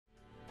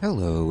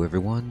Hello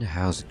everyone,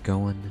 how's it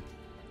going?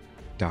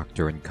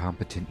 Dr.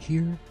 Incompetent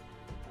here,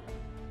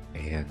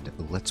 and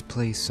let's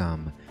play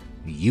some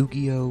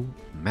Yu-Gi-Oh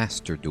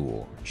Master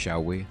Duel,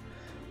 shall we?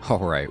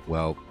 Alright,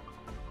 well,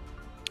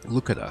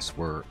 look at us,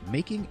 we're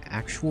making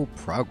actual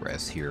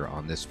progress here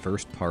on this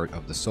first part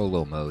of the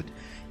solo mode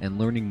and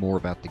learning more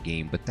about the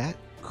game, but that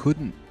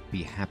couldn't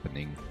be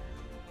happening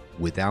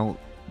without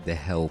the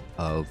help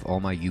of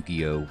all my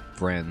Yu-Gi-Oh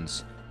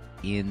friends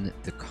in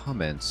the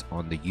comments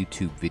on the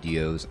YouTube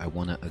videos. I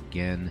want to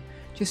again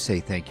just say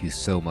thank you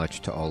so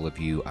much to all of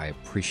you. I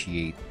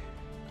appreciate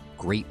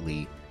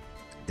greatly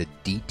the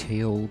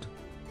detailed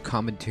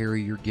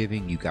commentary you're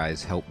giving. You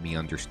guys help me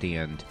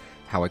understand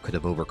how I could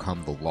have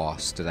overcome the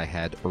loss that I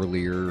had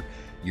earlier.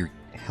 You're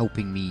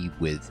helping me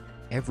with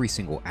every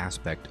single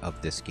aspect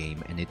of this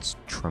game, and it's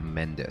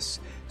tremendous.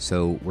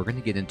 So we're going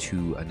to get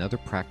into another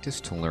practice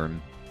to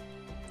learn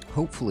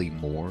hopefully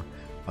more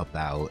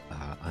about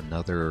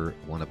another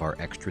one of our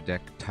extra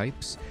deck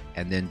types,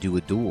 and then do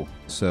a duel.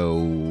 So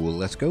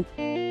let's go.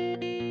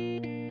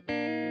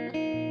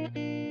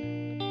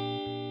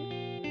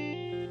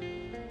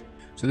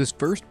 So this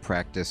first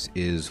practice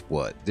is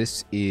what?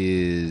 This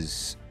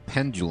is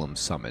Pendulum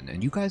Summon,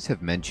 and you guys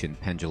have mentioned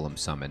Pendulum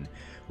Summon,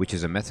 which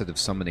is a method of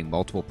summoning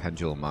multiple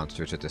pendulum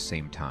monsters at the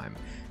same time.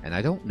 And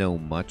I don't know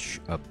much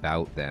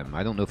about them.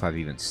 I don't know if I've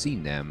even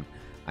seen them.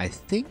 I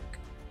think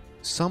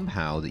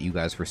somehow that you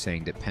guys were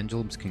saying that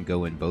pendulums can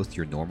go in both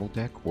your normal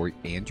deck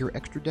and your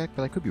extra deck,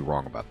 but I could be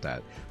wrong about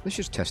that. Let's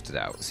just test it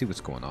out, see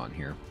what's going on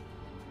here.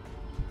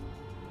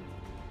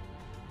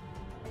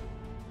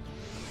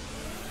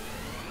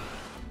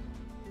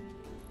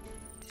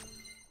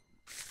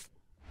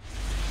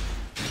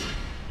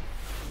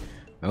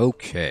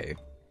 Okay,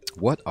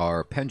 what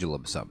are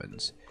pendulum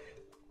summons?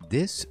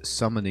 This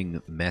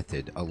summoning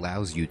method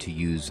allows you to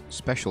use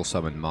special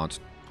summon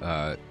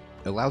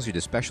allows you to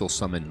special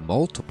summon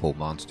multiple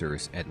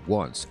monsters at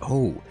once.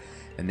 Oh,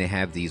 and they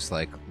have these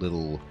like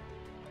little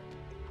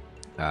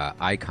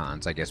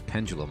icons, I guess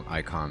pendulum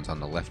icons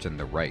on the left and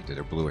the right that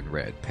are blue and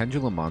red.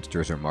 Pendulum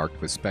monsters are marked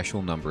with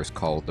special numbers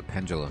called the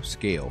pendulum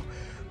scale,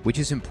 which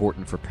is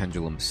important for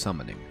pendulum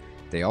summoning.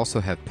 They also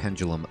have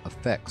pendulum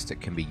effects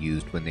that can be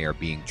used when they are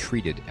being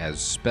treated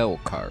as spell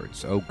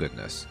cards. Oh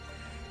goodness.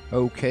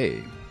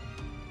 Okay.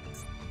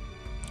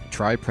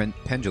 Try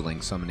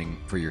pendulum summoning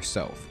for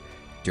yourself.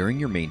 During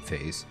your main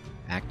phase,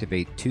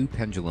 activate 2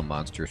 pendulum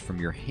monsters from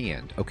your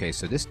hand. Okay,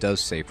 so this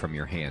does say from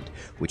your hand,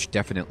 which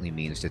definitely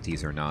means that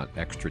these are not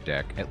extra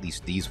deck. At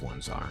least these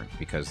ones aren't,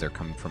 because they're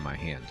coming from my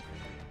hand.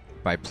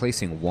 By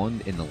placing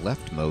one in the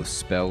leftmost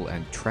spell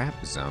and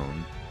trap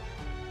zone,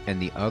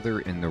 and the other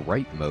in the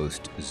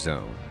rightmost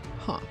zone.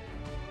 Huh.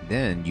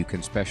 Then you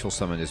can special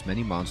summon as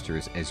many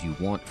monsters as you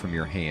want from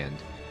your hand,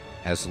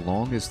 as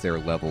long as their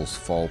levels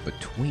fall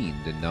between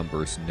the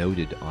numbers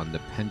noted on the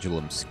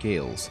pendulum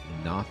scales,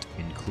 not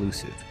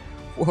inclusive.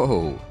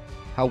 Whoa,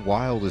 how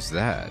wild is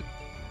that?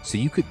 So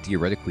you could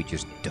theoretically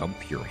just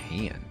dump your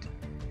hand.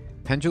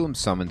 Pendulum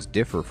summons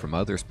differ from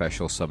other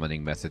special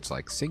summoning methods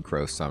like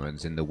synchro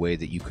summons in the way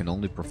that you can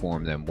only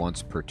perform them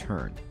once per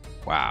turn.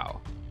 Wow.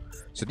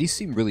 So these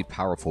seem really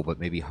powerful, but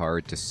maybe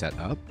hard to set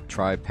up.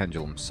 Try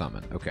pendulum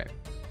summon. Okay.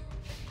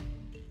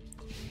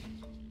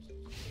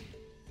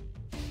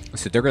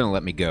 So they're going to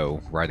let me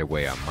go right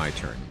away on my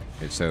turn.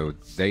 And so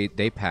they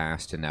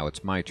passed, and now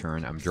it's my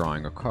turn. I'm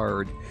drawing a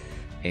card,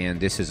 and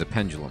this is a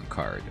pendulum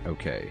card.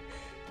 Okay.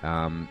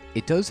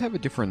 It does have a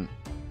different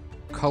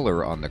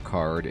color on the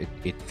card.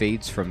 It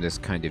fades from this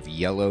kind of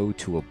yellow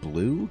to a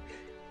blue.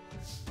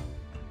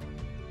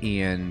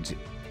 And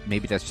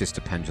maybe that's just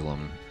a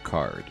pendulum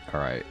card.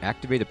 Alright.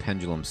 Activate a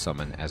pendulum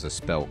summon as a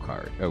spell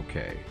card.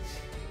 Okay.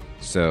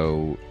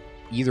 So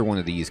either one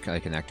of these I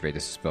can activate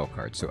as a spell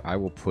card. So I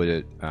will put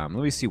it... let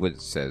me see what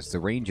it says. The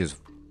range is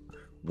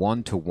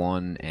 1 to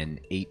 1 and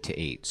 8 to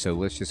 8. So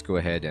let's just go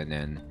ahead and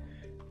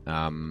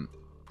then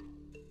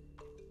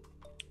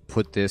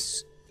put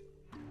this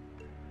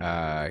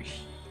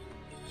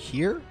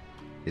here?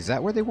 Is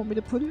that where they want me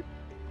to put it?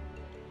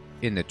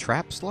 In the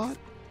trap slot?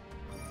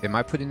 Am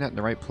I putting that in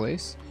the right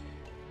place?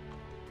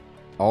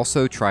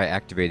 Also try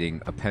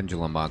activating a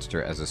pendulum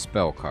monster as a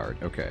spell card.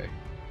 Okay.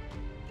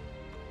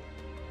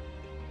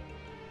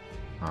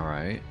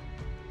 Alright.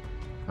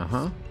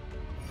 Uh-huh.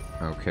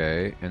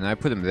 Okay, and I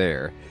put them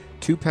there.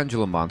 2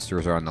 pendulum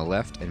monsters are on the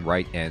left and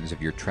right ends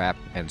of your trap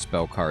and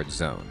spell card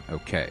zone.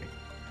 Okay.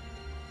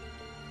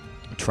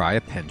 Try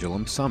a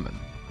pendulum summon.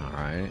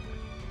 Alright.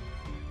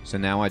 So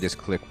now I just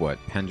click what?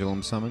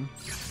 Pendulum summon?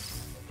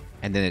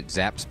 And then it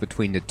zaps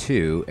between the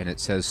 2, and it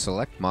says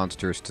select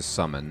monsters to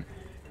summon.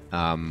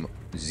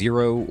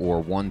 0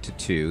 or 1 to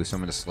 2. So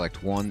I'm going to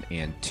select 1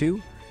 and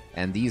 2.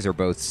 And these are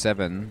both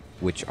 7,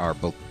 which are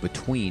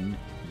between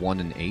 1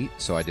 and 8,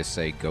 so I just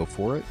say go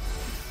for it.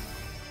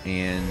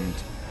 And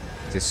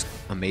this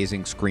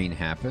amazing screen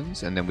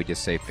happens, and then we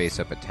just say face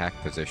up attack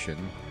position.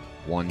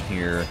 1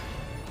 here,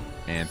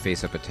 and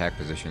face up attack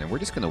position. And we're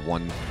just going to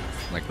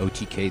like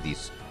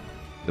OTK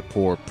the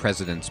poor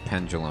President's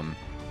Pendulum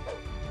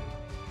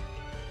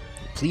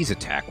Please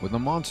attack with a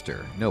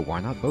monster. No, why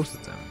not both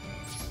of them?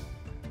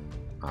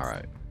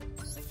 Alright.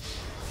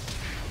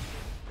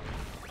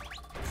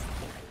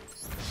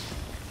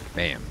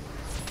 Bam.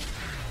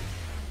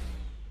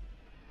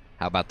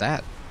 How about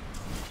that?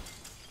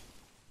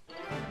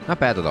 Not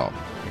bad at all,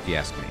 if you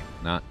ask me.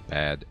 Not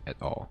bad at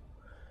all.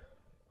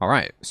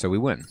 Alright, so we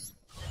win.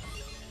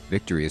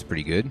 Victory is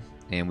pretty good,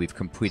 and we've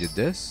completed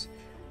this.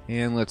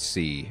 And let's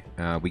see,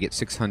 we get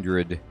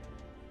 600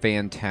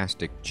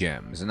 fantastic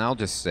gems, and I'll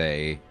just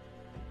say,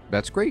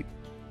 that's great.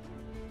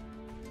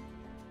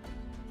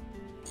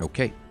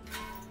 Okay,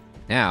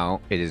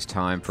 now it is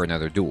time for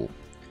another duel.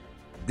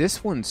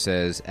 This one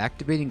says,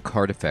 activating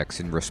card effects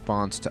in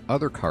response to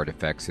other card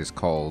effects is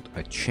called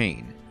a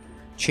chain.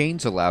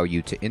 Chains allow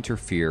you to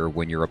interfere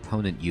when your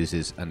opponent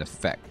uses an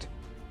effect.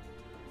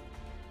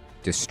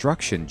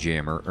 Destruction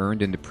Jammer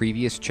earned in the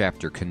previous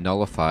chapter can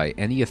nullify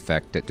any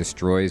effect that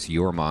destroys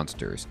your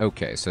monsters.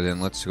 Okay, so then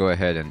let's go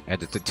ahead and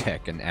edit the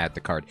deck and add the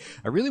card.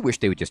 I really wish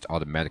they would just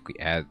automatically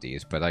add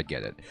these, but I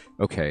get it.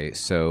 Okay,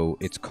 so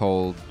it's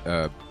called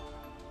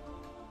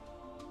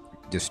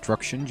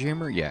Destruction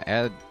Jammer?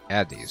 Yeah,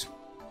 add these.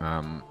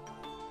 1,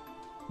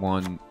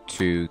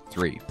 2,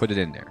 3. Put it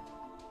in there.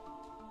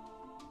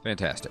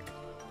 Fantastic.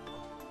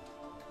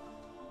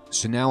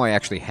 So now I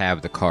actually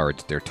have the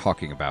cards they're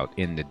talking about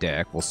in the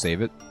deck. We'll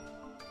save it.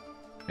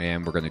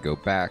 And we're going to go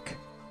back.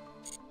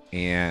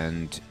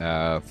 And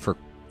for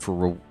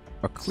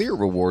a clear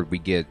reward, we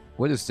get,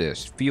 what is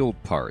this?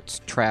 Field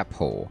parts, trap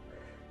hole.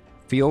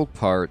 Field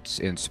parts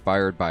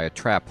inspired by a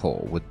trap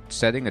hole. Would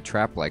setting a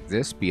trap like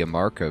this be a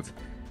mark of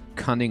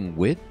cunning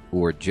wit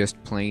or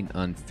just plain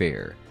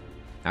unfair?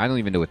 I don't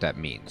even know what that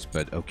means,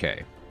 but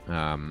okay.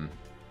 Alright,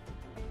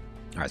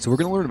 so we're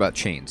going to learn about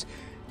chains.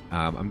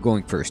 I'm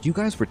going first. You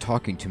guys were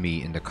talking to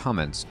me in the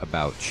comments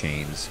about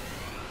chains,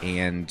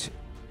 and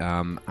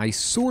I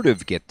sort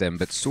of get them,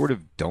 but sort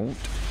of don't,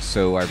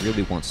 so I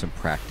really want some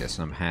practice,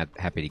 and I'm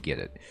happy to get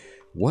it.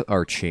 What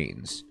are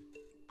chains?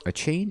 A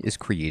chain is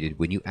created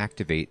when you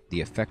activate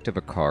the effect of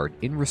a card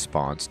in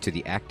response to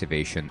the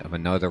activation of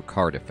another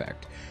card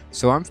effect.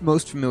 So I'm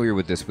most familiar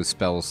with this with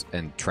spells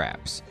and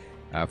traps.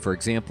 For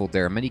example,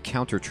 there are many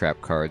counter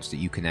trap cards that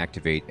you can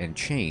activate and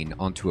chain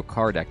onto a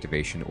card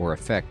activation or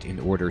effect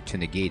in order to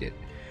negate it.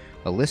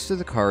 A list of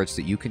the cards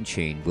that you can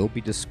chain will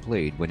be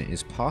displayed when it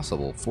is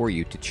possible for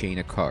you to chain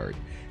a card.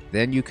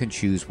 Then you can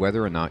choose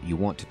whether or not you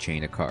want to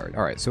chain a card.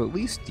 Alright, so at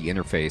least the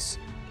interface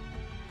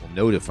will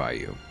notify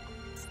you.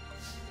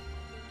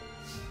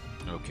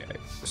 Okay,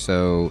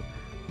 so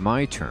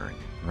my turn,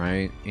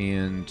 right?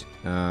 And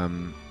I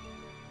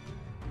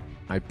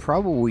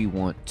probably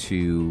want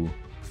to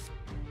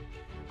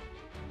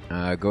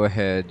go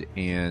ahead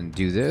and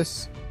do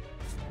this.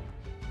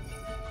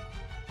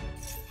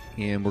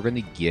 And we're going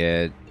to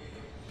get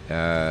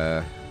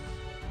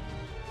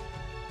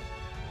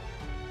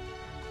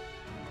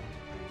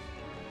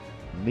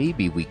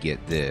maybe we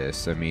get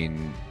this. I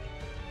mean,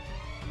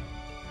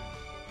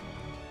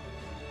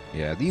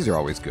 yeah, these are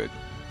always good.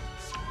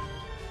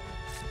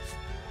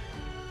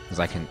 Because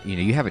I can, you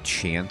know, you have a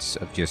chance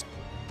of just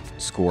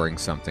scoring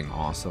something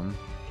awesome.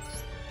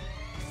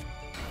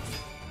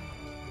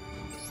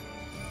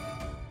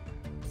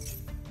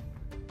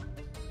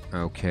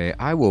 Okay,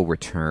 I will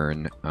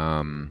return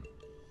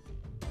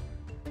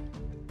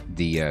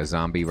the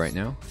zombie right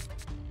now.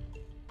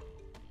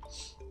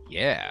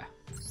 Yeah.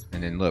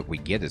 And then look, we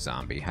get a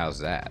zombie. How's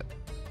that?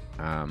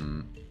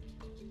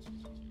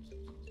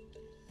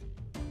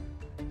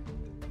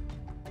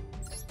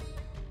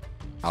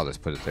 I'll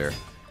just put it there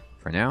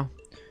for now.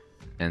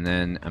 And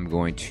then I'm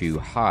going to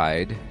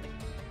hide.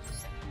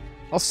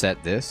 I'll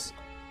set this.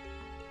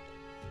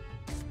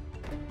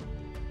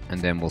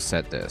 And then we'll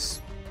set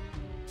this.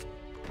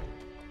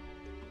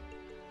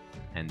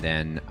 And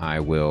then I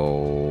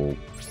will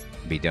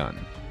be done.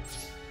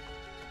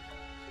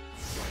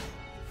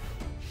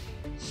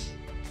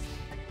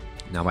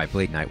 Now my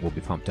Blade Knight will be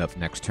pumped up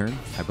next turn,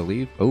 I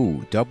believe.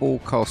 Oh, double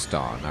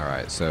Coston.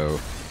 Alright, so...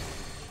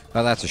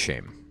 oh, that's a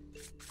shame.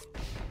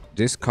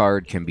 This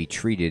card can be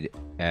treated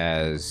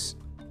as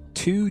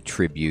 2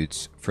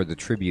 tributes for the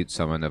tribute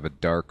summon of a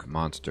dark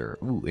monster.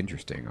 Ooh,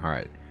 interesting.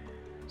 Alright.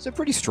 It's a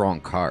pretty strong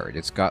card.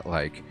 It's got,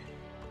 like,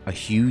 a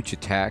huge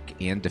attack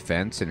and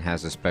defense and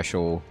has a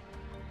special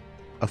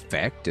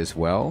effect as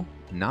well.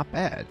 Not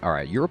bad.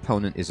 Alright, your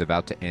opponent is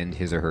about to end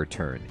his or her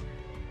turn.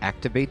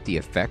 Activate the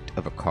effect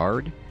of a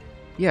card.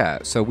 Yeah,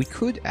 so we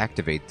could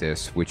activate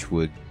this, which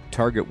would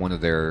target one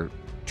of their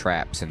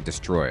traps and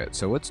destroy it.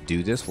 So let's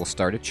do this. We'll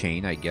start a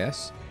chain, I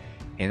guess.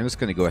 And I'm just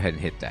going to go ahead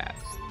and hit that.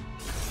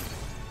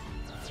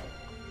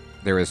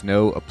 There is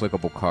no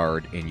applicable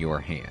card in your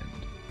hand.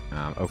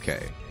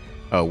 Okay.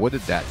 Oh, what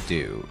did that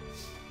do?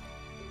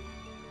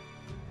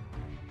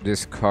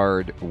 This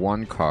card,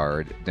 1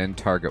 card, then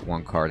target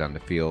 1 card on the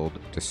field,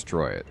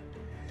 destroy it.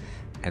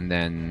 And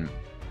then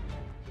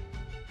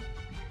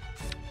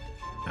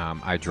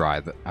I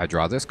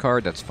draw this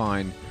card, that's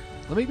fine.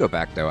 Let me go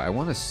back though. I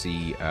want to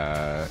see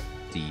the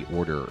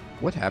order.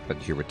 What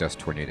happened here with Dust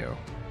Tornado?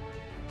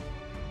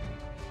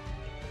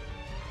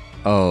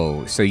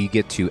 Oh, so you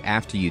get to,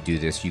 after you do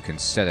this, you can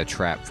set a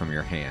trap from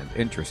your hand.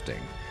 Interesting.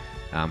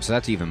 So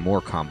that's even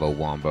more combo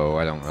wombo.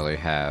 I don't really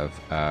have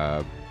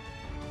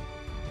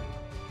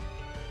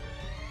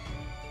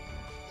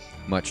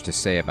much to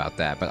say about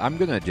that, but I'm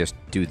gonna just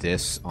do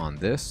this on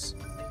this,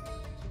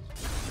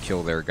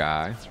 kill their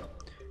guy,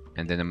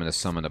 and then I'm gonna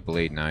summon a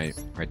Blade Knight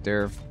right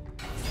there,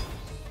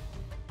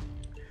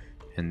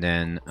 and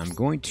then I'm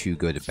going to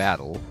go to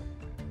battle.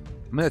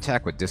 I'm gonna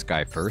attack with this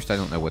guy first. I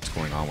don't know what's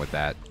going on with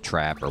that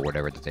trap or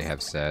whatever that they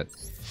have set.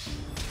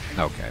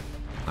 Okay,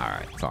 all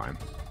right, fine.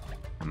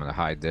 I'm gonna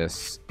hide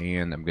this,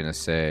 and I'm gonna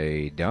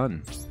say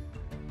done.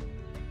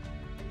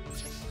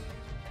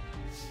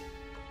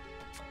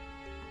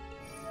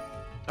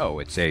 Oh,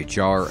 it's a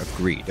Jar of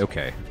Greed.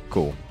 Okay,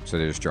 cool. So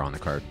they're just drawing the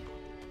card.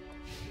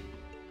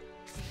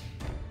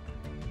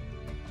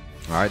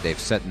 Alright, they've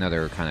set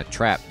another kind of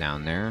trap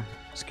down there.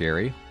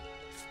 Scary.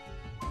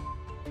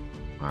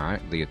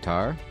 Alright,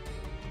 Leotard.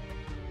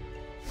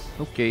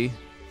 Okay.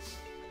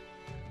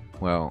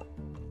 Well,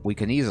 we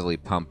can easily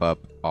pump up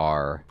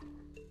our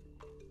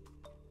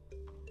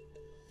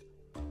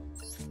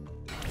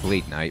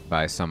Blade Knight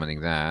by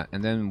summoning that.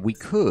 And then we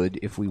could,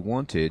 if we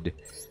wanted...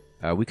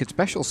 we could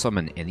special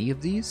summon any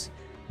of these,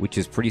 which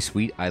is pretty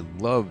sweet. I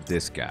love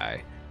this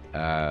guy.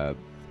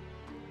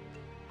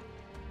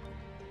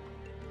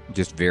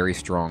 Just very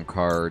strong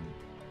card.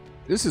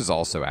 This is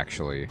also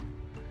actually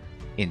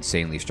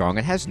insanely strong.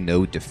 It has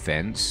no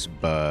defense,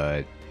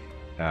 but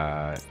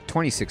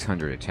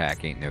 2600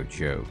 attack ain't no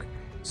joke.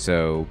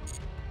 So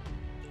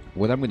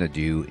what I'm going to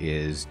do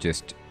is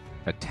just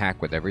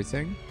attack with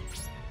everything,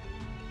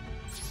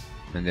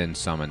 and then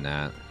summon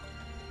that.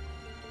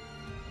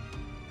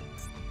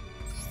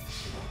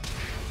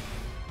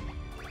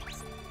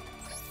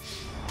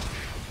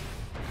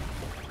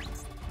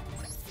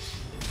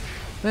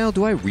 Well,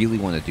 do I really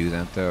want to do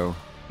that, though?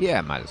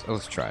 Yeah, might as well.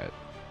 Let's try it.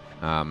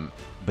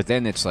 But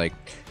then it's like,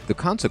 the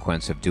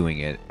consequence of doing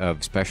it,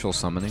 of special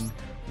summoning,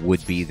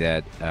 would be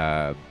that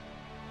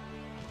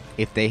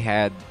if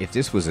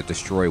this was a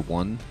destroy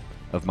one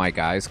of my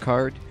guys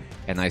card,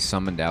 and I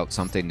summoned out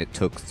something that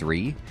took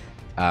 3,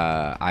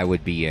 I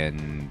would be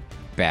in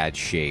bad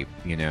shape,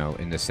 you know,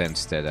 in the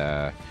sense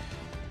that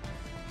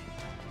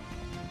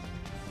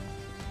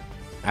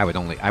I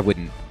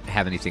wouldn't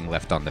have anything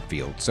left on the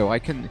field. So I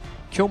can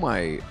kill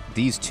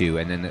these two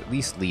and then at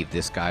least leave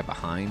this guy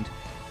behind.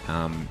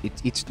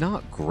 It's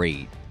not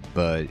great,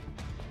 but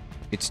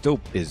it still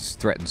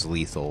threatens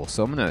lethal.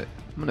 So I'm gonna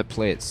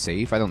play it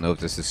safe. I don't know if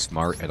this is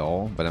smart at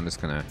all, but I'm just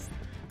gonna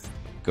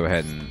go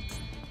ahead and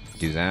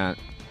do that.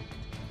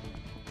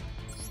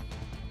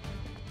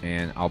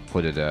 And I'll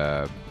put it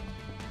I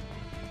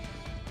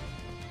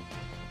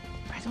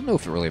don't know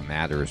if it really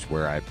matters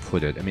where I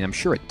put it. I mean, I'm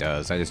sure it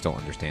does. I just don't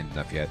understand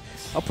enough yet.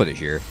 I'll put it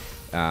here.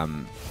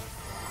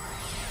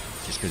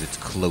 Just because it's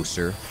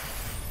closer.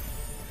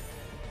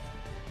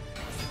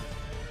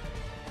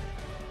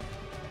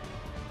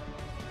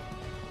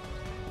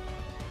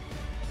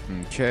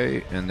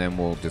 Okay, and then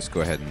we'll just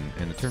go ahead and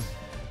end the turn.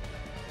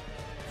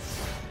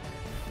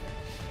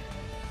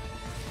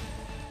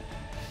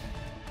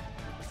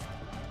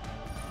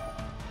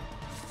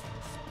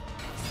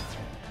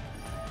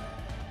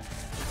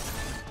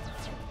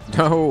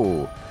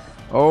 No!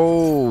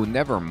 Oh,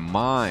 never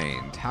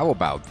mind. How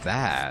about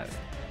that?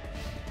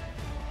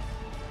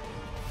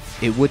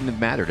 It wouldn't have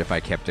mattered if I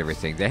kept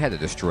everything. They had to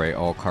destroy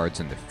all cards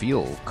in the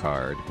field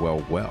card.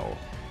 Well.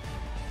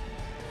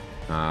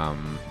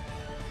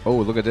 Oh,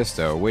 look at this,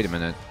 though. Wait a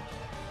minute.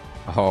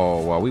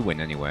 Oh, well, we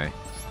win anyway.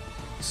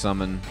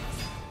 Summon.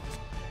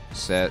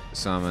 Set.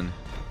 Summon.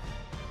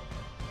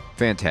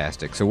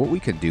 Fantastic. So what we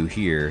can do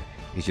here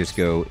is just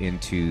go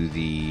into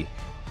the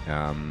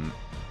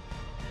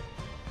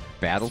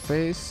battle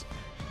phase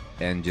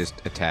and just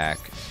attack,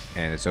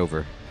 and it's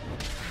over.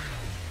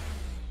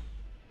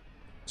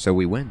 So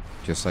we win,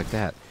 just like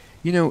that.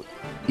 You know,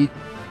 it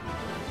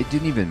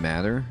didn't even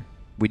matter.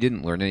 We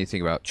didn't learn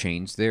anything about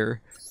chains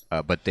there,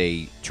 but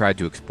they tried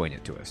to explain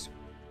it to us.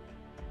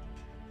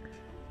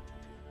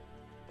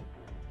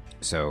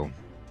 So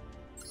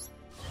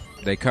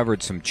they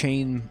covered some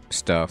chain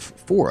stuff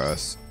for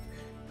us.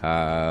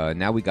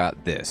 Now we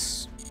got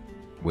this,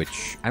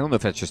 which I don't know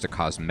if that's just a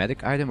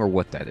cosmetic item or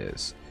what that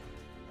is.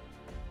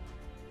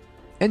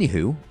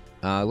 Anywho,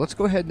 let's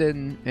go ahead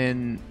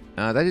and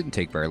that didn't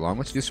take very long.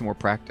 Let's do some more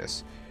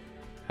practice.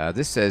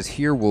 This says,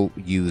 here we'll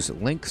use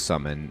Link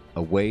Summon,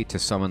 a way to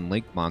summon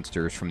Link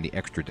monsters from the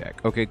extra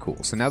deck. Okay,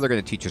 cool. So now they're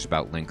going to teach us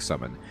about Link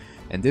Summon.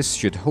 And this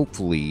should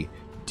hopefully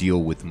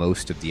deal with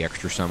most of the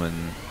extra summon.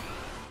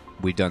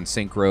 We've done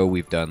Synchro,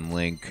 we've done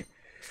Link,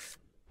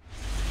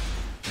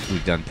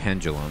 we've done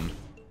Pendulum.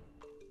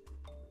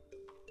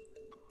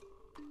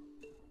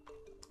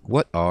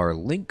 What are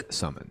Link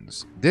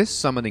Summons? This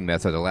summoning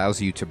method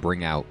allows you to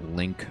bring out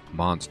Link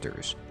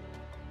monsters.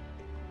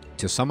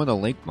 To summon a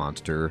Link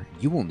monster,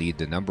 you will need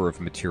the number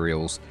of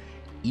materials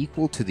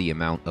equal to the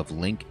amount of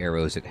Link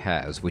arrows it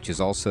has, which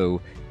is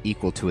also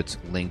equal to its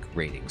Link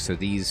rating. So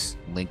these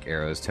Link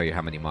arrows tell you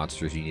how many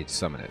monsters you need to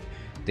summon it.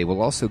 They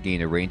will also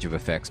gain a range of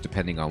effects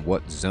depending on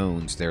what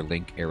zones their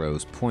link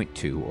arrows point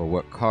to or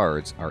what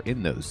cards are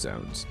in those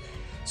zones.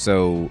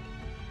 So,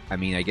 I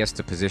mean, I guess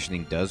the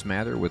positioning does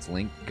matter with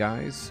link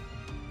guys.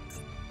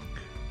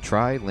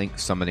 Try link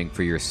summoning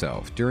for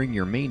yourself. During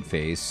your main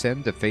phase,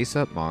 send the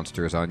face-up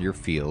monsters on your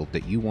field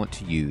that you want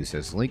to use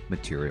as link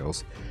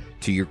materials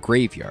to your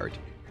graveyard.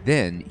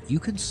 Then, you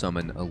can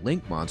summon a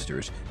link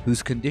monsters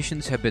whose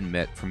conditions have been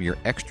met from your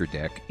extra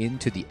deck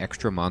into the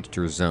extra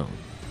monster zone.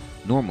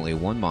 Normally,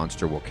 one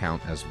monster will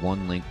count as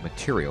one link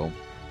material,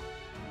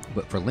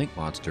 but for link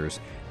monsters,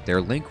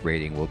 their link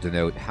rating will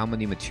denote how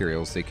many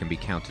materials they can be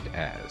counted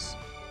as.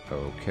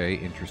 Okay,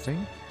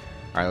 interesting.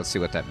 Alright, let's see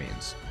what that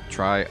means.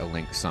 Try a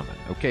link summon.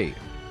 Okay.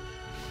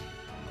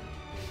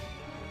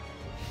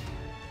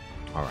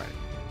 Alright.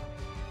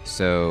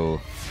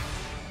 So,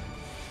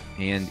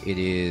 and it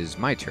is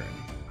my turn.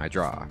 I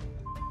draw.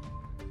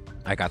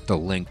 I got the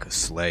Link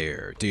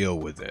Slayer. Deal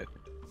with it.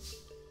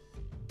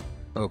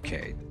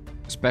 Okay.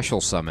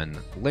 Special summon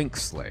Link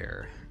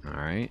Slayer.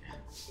 Alright.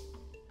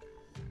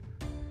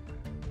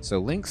 So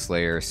Link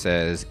Slayer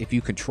says, if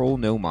you control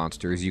no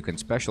monsters, you can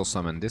special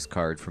summon this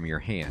card from your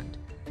hand.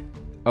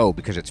 Oh,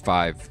 because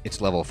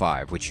it's level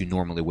 5, which you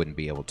normally wouldn't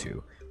be able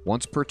to.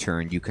 Once per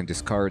turn, you can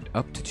discard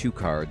up to 2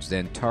 cards,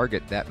 then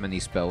target that many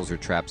spells or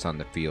traps on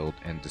the field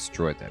and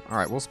destroy them.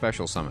 Alright, we'll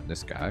special summon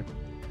this guy.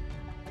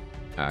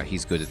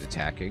 He's good at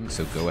attacking,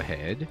 so go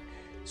ahead.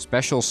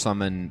 Special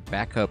summon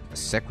Backup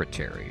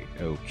Secretary.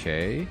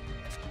 Okay.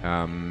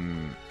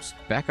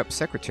 Backup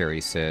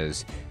Secretary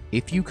says,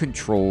 if you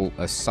control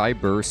a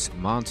Cyberse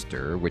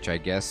monster, which I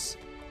guess,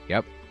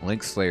 yep,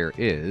 Link Slayer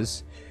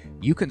is,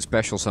 you can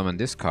special summon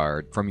this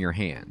card from your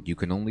hand. You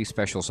can only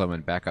special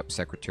summon Backup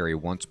Secretary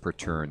once per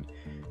turn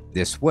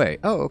this way.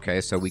 Oh,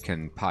 okay, so we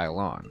can pile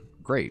on.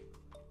 Great.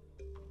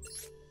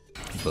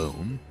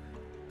 Boom.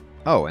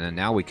 Oh, and then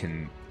now we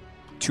can...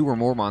 2 or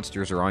more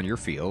monsters are on your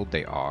field.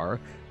 They are.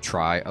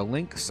 Try a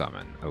Link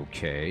summon.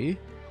 Okay.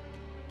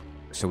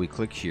 So we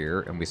click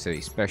here and we say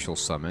special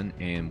summon,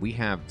 and we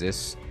have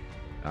this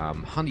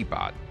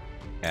Honeybot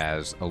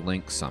as a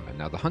Link summon.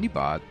 Now the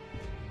Honeybot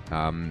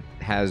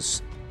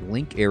has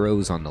link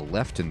arrows on the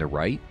left and the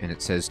right, and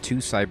it says 2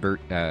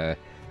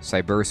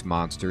 Cyberse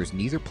monsters.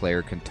 Neither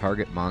player can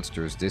target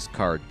monsters this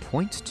card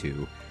points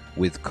to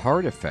with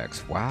card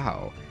effects.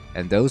 Wow.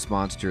 And those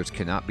monsters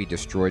cannot be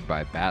destroyed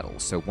by battle.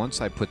 So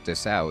once I put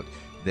this out,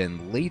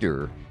 then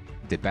later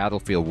the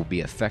battlefield will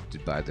be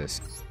affected by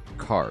this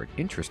card.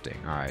 Interesting.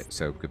 Alright,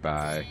 so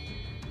goodbye.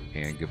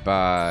 And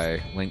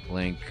goodbye. Link,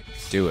 link.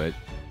 Do it.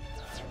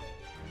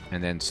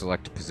 And then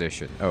select a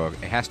position. Oh, it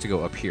has to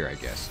go up here, I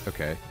guess.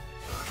 Okay.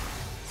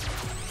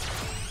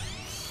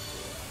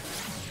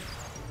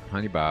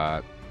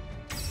 Honeybot.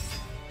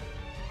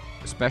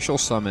 Special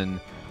summon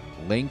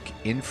Link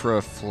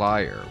Infra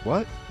Flyer.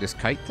 What? This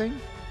kite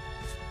thing?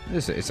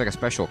 It's like a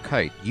special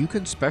kite. You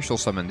can special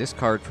summon this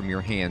card from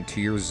your hand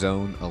to your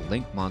zone a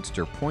Link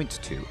monster points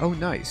to. Oh,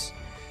 nice.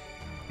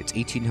 It's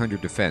 1800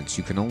 defense.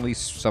 You can only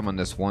summon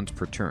this once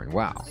per turn.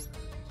 Wow.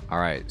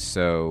 Alright,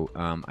 so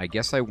I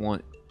guess I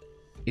want...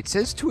 It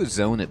says to a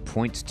zone it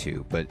points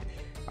to, but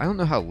I don't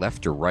know how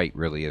left or right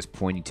really is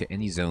pointing to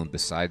any zone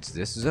besides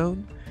this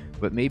zone.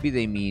 But maybe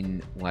they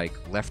mean like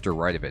left or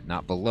right of it,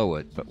 not below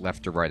it, but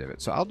left or right of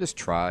it. So I'll just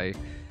try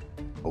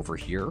over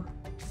here,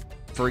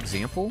 for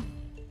example,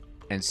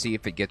 and see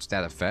if it gets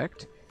that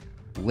effect.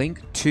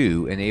 Link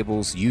 2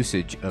 enables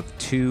usage of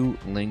 2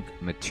 Link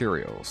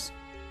materials.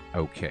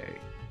 Okay.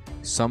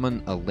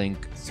 Summon a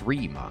Link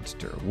 3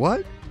 monster.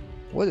 What?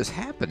 What is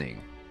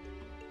happening?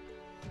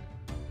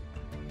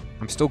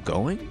 I'm still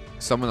going?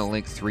 Summon a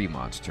Link 3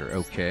 monster.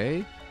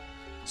 Okay.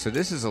 So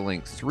this is a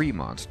Link 3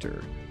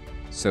 monster.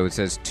 So it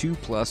says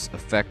 2+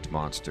 effect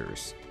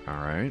monsters.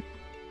 Alright.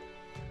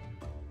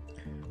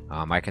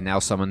 I can now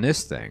summon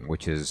this thing,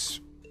 which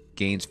is...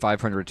 gains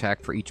 500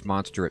 attack for each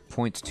monster it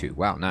points to.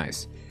 Wow,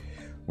 nice.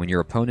 When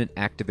your opponent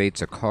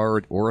activates a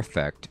card or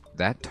effect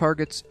that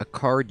targets a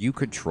card you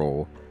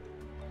control,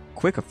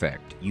 quick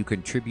effect, you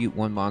contribute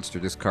 1 monster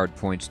this card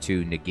points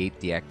to, negate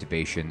the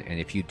activation, and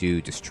if you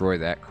do, destroy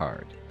that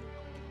card.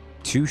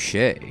 Touche.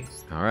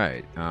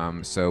 Alright,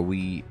 so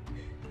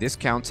this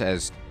counts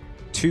as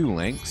 2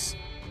 links,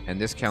 and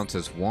this counts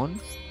as 1.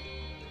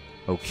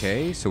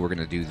 Okay, so we're going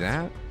to do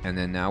that, and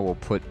then now we'll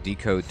put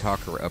Decode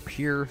Talker up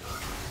here.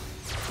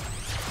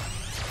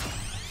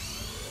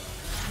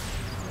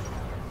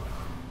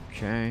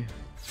 Okay.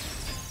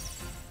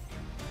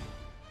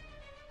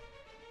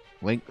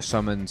 Link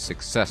summon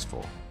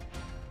successful.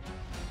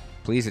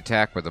 Please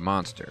attack with a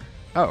monster.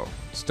 Oh,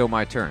 still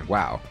my turn.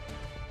 Wow.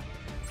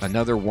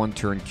 Another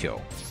 1-turn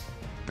kill.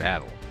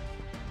 Battle.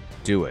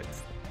 Do it.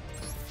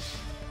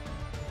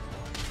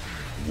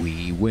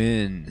 We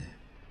win.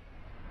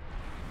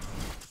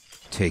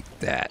 Take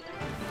that.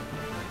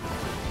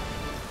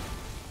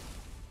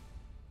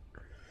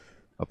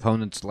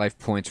 Opponent's life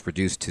points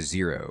reduced to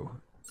 0.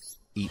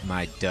 Eat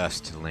my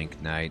dust,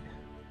 Link Knight.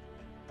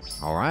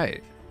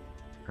 Alright.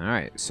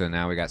 Alright, so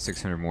now we got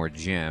 600 more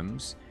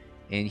gems.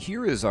 And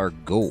here is our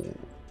goal.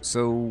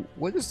 So,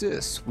 what is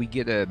this? We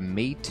get a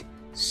mate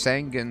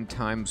Sangan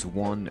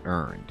 ×1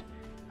 earned.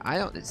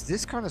 It's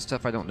this kind of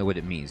stuff, I don't know what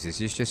it means. Is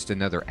this just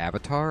another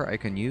avatar I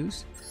can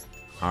use?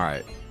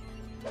 Alright.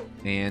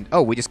 And,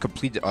 oh, we just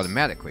completed it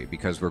automatically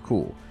because we're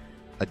cool.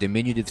 A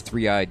diminutive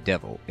three-eyed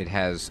devil. It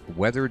has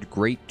weathered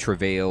great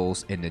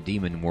travails in the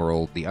demon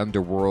world, the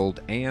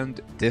underworld,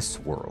 and this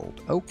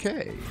world.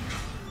 Okay.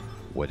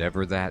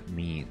 Whatever that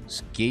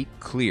means. Gate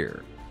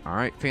clear.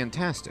 Alright,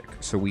 fantastic.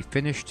 So we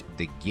finished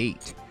the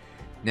gate.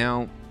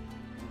 Now,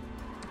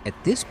 at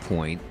this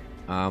point,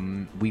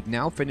 we've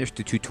now finished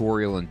the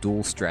tutorial and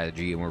duel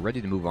strategy, and we're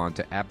ready to move on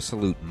to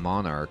Absolute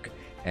Monarch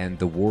and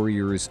the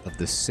Warriors of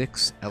the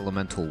 6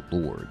 Elemental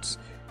Lords.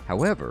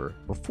 However,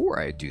 before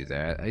I do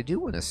that, I do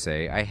want to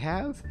say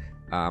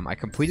I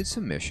completed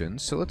some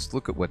missions, so let's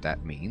look at what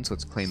that means.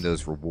 Let's claim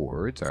those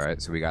rewards.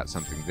 Alright, so we got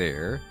something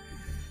there.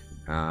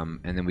 And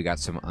then we got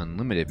some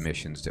unlimited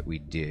missions that we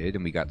did,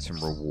 and we got some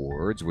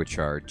rewards, which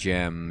are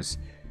gems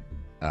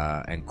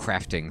and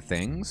crafting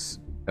things.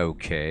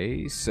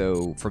 Okay,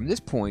 so from this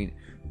point,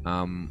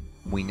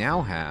 we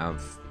now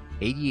have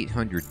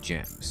 8,800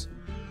 gems.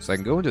 So I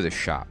can go into the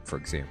shop, for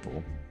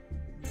example.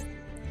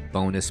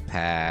 Bonus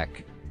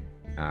pack.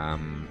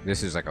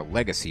 This is like a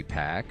legacy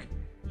pack.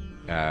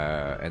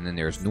 And then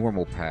there's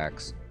normal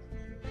packs.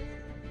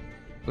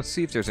 Let's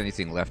see if there's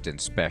anything left in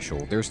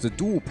special. There's the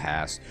dual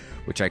pass,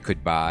 which I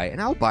could buy,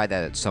 and I'll buy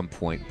that at some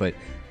point, but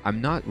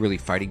I'm not really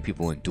fighting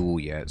people in duel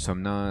yet, so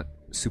I'm not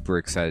super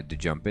excited to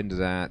jump into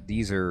that.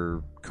 These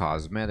are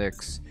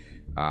cosmetics,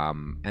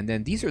 and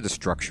then these are the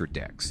structure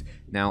decks.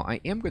 Now, I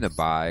am going to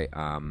buy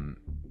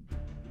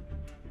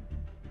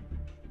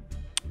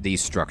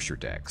these structure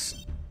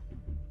decks.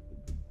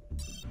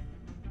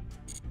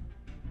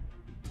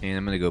 And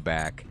I'm going to go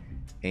back,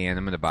 and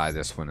I'm going to buy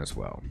this one as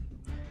well.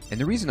 And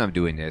the reason I'm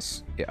doing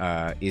this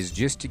is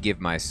just to give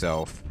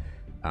myself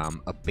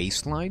a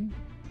baseline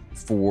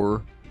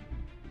for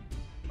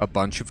a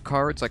bunch of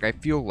cards. Like, I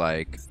feel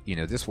like, you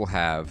know, this will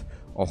have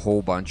a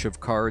whole bunch of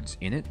cards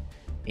in it,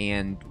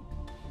 and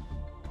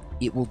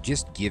it will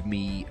just give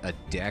me a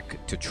deck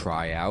to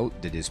try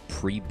out that is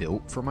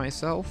pre-built for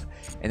myself.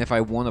 And if I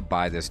want to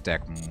buy this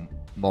deck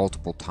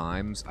multiple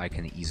times, I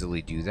can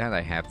easily do that. I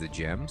have the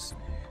gems.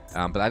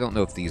 But I don't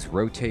know if these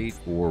rotate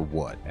or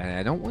what. And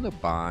I don't want to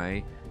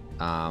buy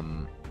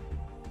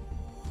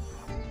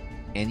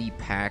any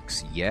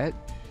packs yet,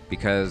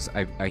 because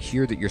I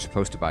hear that you're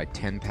supposed to buy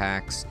 10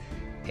 packs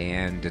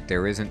and that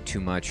there isn't too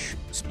much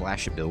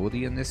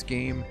splashability in this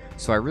game,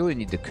 so I really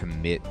need to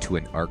commit to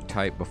an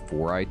archetype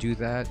before I do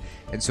that.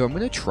 And so I'm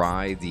going to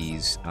try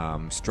these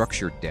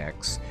structured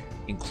decks,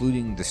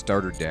 including the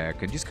starter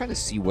deck, and just kind of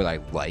see what I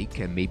like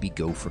and maybe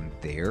go from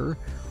there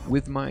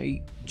with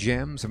my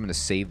gems. I'm going to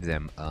save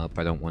them up.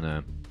 I don't want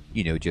to,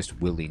 you know, just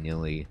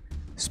willy-nilly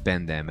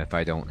spend them if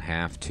I don't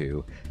have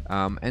to.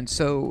 And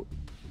so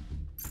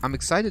I'm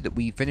excited that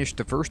we finished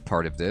the first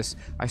part of this.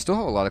 I still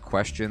have a lot of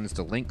questions.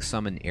 The link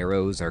summon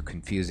arrows are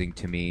confusing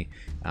to me,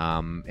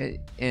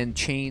 and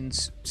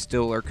chains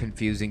still are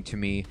confusing to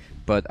me,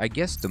 but I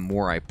guess the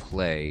more I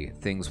play,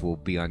 things will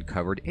be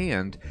uncovered,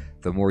 and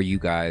the more you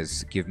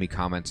guys give me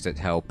comments that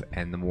help,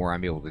 and the more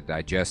I'm able to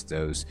digest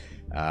those,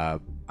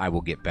 I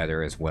will get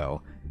better as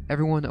well.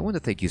 Everyone, I want to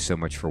thank you so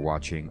much for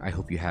watching. I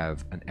hope you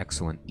have an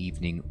excellent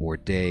evening or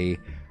day.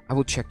 I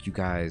will check you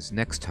guys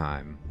next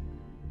time.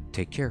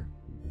 Take care.